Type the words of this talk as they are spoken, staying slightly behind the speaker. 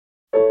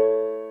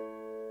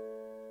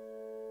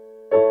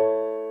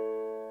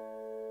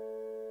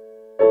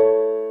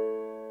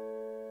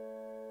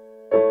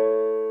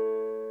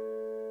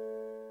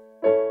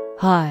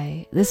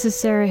Hi, this is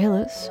Sarah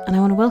Hillis, and I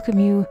want to welcome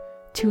you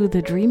to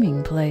The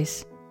Dreaming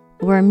Place,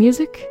 where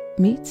music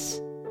meets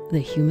the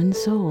human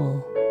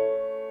soul.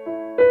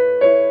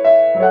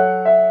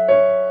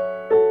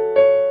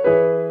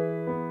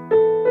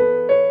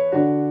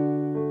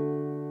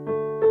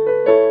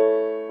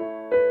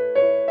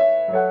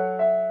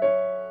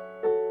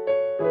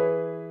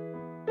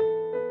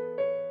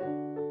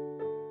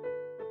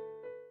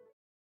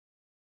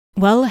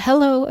 Well,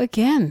 hello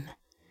again.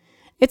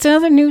 It's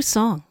another new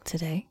song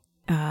today.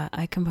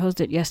 I composed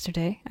it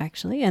yesterday,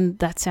 actually, and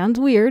that sounds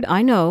weird.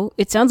 I know,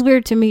 it sounds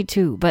weird to me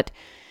too, but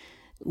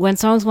when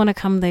songs want to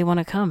come, they want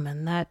to come,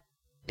 and that,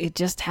 it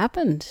just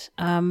happened.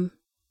 I've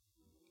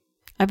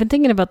been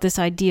thinking about this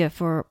idea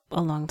for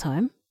a long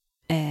time,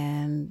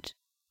 and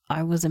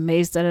I was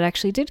amazed that it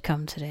actually did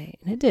come today,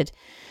 and it did.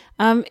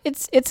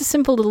 It's a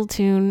simple little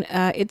tune.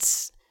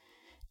 It's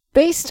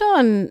based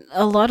on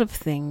a lot of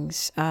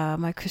things,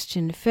 my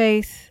Christian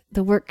faith,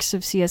 the works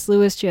of C.S.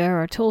 Lewis,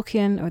 J.R.R.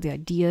 Tolkien, or the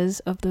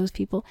ideas of those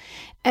people,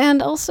 and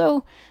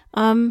also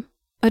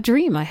a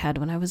dream I had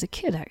when I was a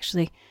kid,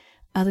 actually.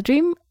 The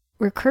dream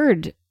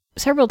recurred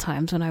several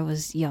times when I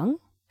was young.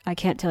 I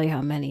can't tell you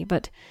how many,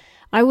 but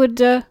I would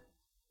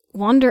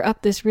wander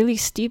up this really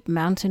steep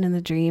mountain in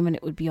the dream, and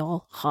it would be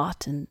all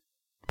hot and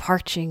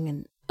parching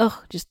and,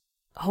 just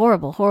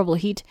horrible, horrible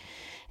heat.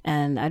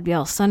 And I'd be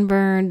all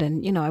sunburned,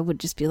 and, I would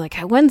just be like,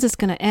 when's this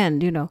going to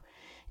end,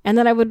 And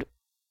then I would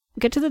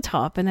get to the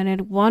top, and then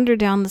I'd wander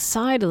down the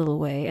side a little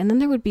way, and then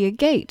there would be a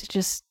gate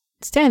just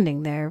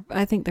standing there.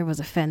 I think there was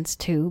a fence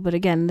too, but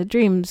again, the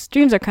dreams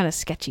are kind of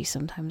sketchy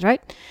sometimes,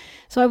 right?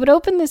 So I would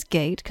open this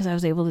gate, because I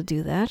was able to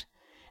do that,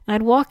 and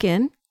I'd walk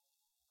in,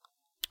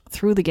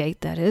 through the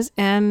gate, that is,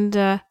 and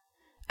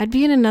I'd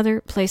be in another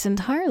place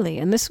entirely.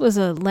 And this was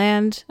a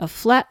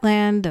flat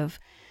land of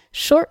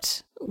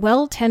short,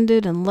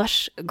 well-tended and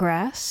lush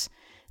grass.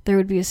 There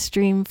would be a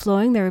stream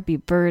flowing. There would be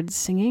birds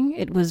singing.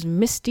 It was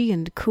misty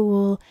and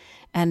cool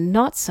and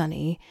not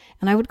sunny.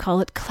 And I would call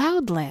it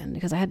Cloudland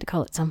because I had to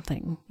call it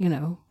something, when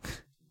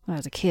I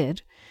was a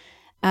kid.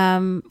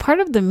 Part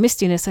of the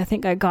mistiness I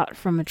think I got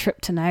from a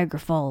trip to Niagara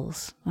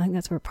Falls. I think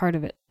that's where part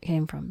of it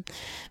came from.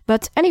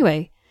 But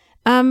anyway,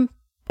 I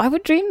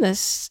would dream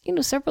this,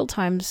 several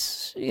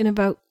times in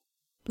about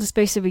the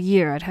space of a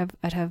year. I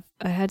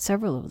had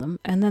several of them,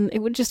 and then it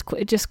just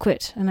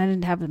quit, and I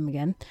didn't have them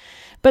again.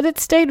 But it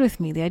stayed with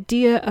me. The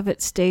idea of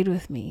it stayed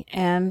with me,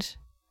 and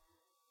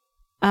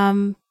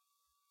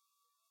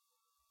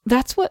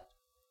that's what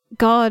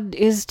God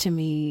is to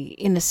me,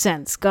 in a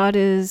sense. God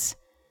is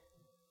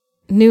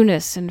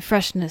newness and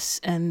freshness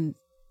and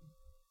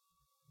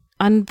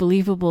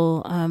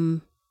unbelievable,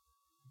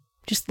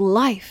 just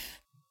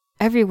life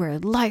everywhere.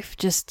 Life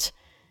just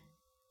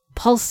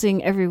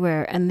pulsing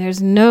everywhere, and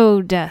there's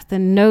no death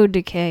and no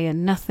decay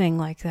and nothing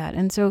like that.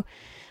 And so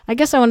I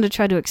guess I wanted to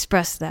try to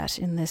express that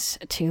in this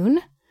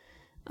tune.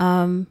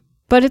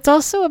 But it's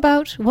also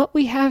about what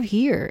we have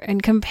here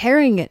and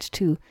comparing it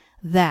to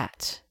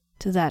that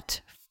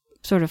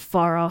sort of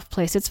far off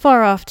place. It's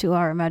far off to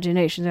our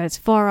imagination. It's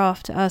far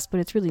off to us, but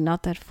it's really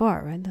not that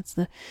far, right? That's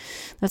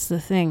the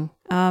thing.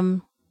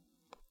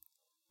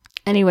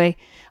 Anyway,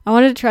 I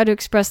wanted to try to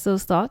express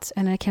those thoughts,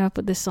 and I came up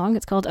with this song.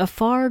 It's called A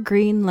Far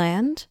Green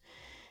Land,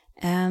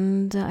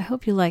 and I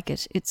hope you like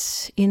it.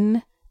 It's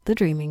in The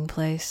Dreaming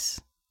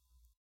Place.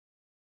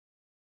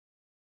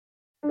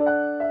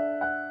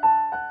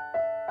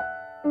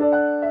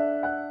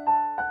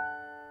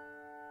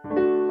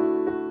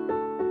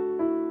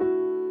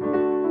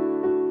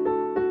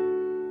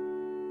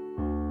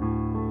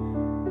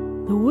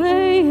 The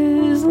way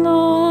is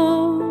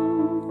long,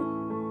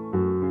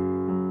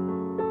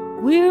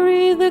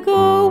 weary the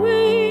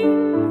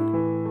going,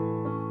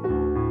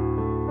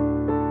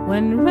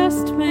 when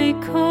rest may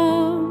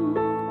come,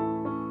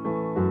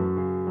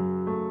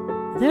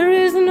 there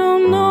is no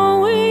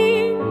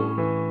knowing,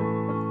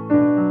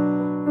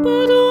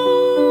 but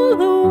all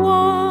the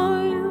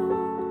while,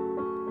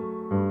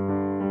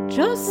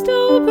 just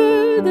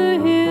over the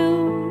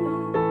hill,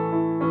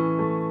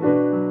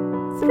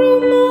 through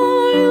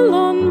mile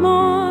on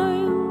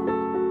mile,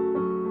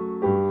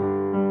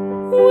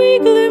 we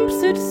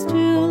glimpse it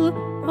still,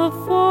 a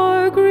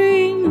far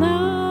green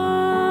land.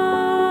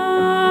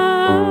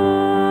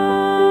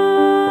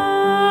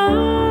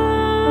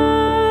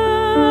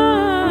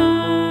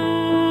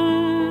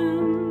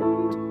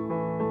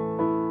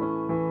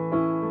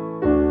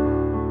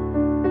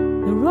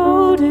 The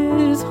road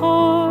is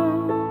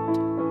hard,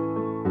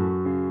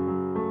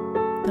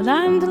 the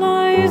land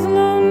lies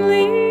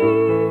lonely,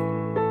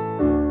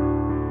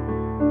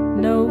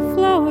 no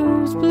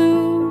flowers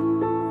bloom,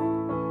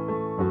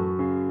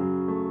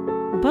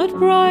 but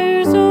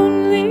briars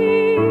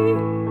only,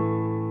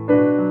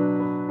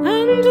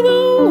 and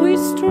though we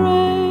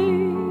stray,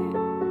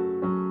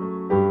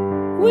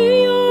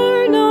 we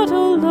are not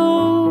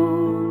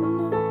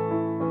alone.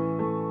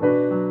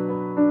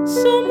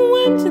 Some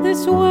went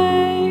this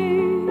way,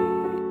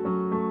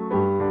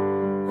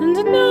 and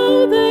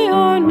now they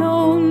are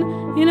known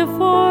in a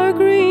far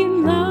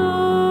green land.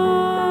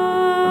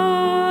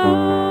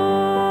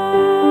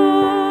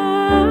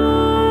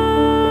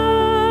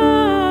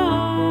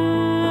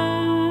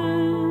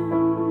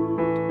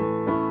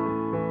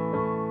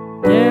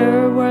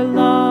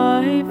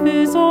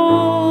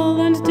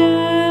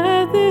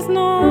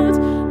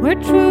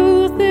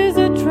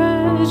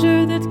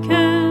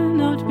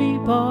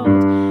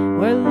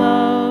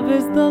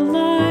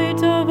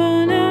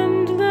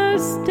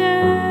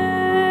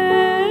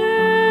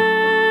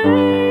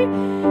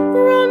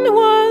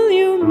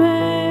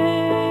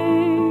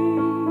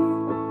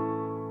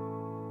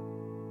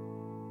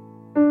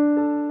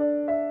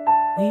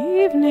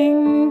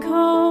 evening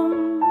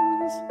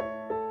comes,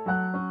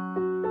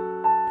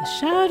 the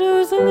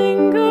shadows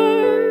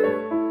linger,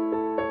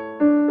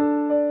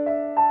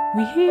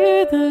 we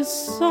hear the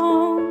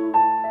song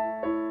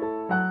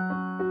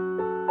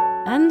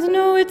and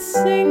know its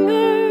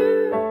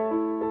singer,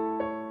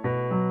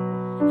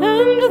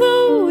 and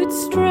though it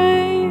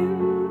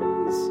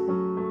strains,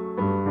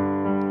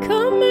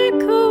 come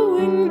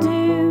echoing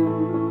dim,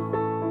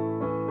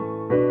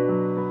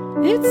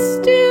 it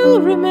still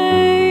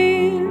remains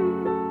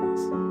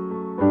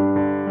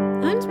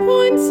and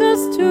points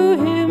us to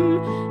him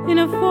in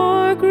a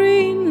far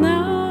green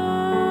land.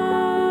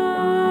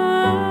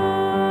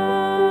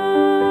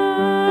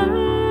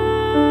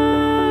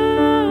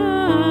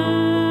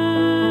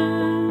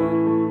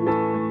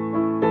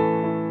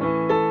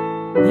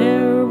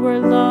 There where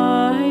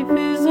life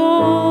is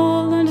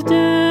all and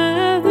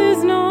death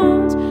is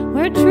not,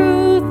 where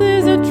truth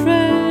is a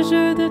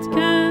treasure that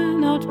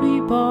cannot be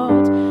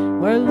bought,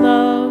 where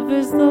love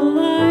is the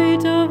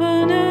light of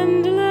an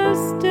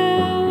endless day.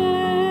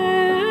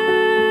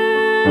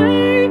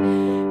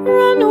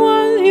 Run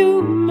while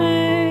you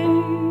may.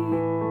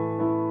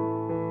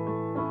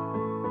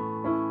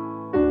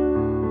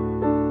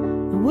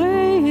 The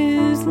way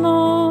is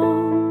long,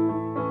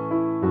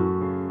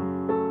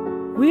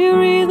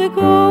 weary the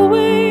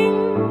going,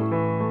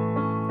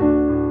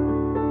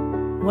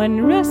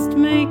 when rest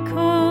may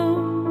come,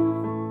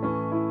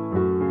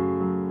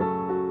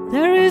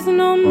 there is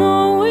no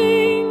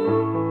knowing,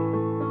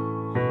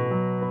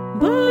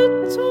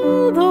 but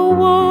all the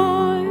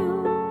while,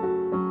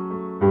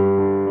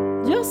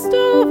 just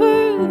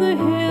over the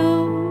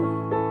hill,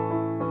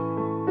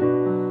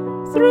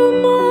 through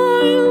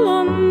mile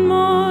on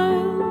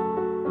mile,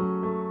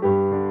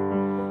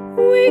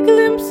 we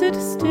glimpse it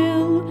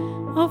still,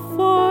 a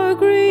far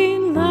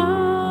green land.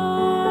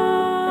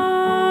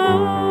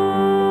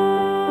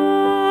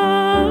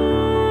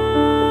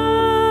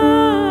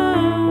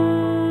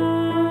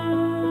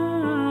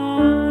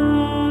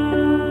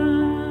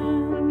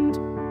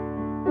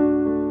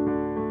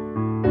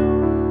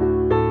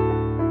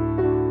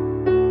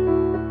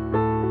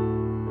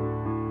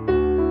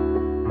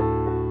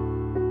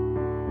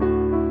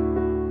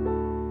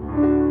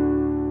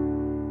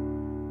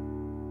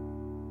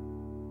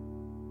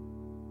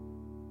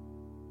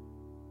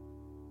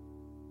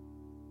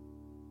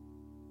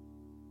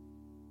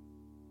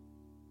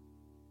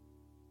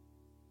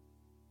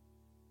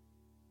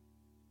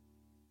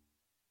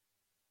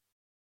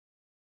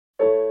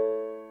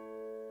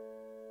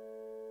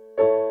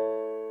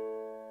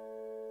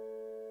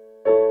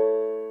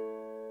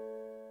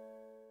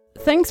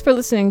 Thanks for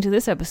listening to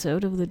this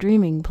episode of The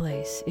Dreaming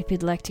Place. If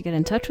you'd like to get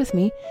in touch with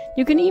me,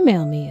 you can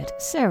email me at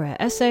Sarah,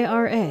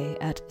 S-A-R-A,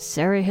 at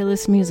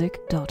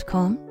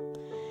sarahhillismusic.com.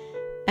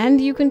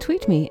 And you can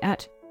tweet me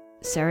at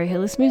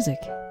sarahhillismusic.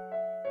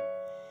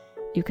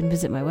 You can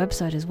visit my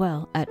website as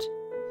well at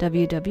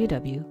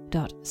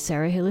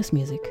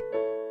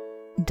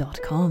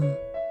www.sarahhillismusic.com.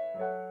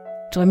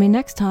 Join me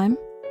next time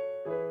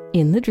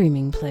in The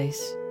Dreaming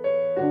Place.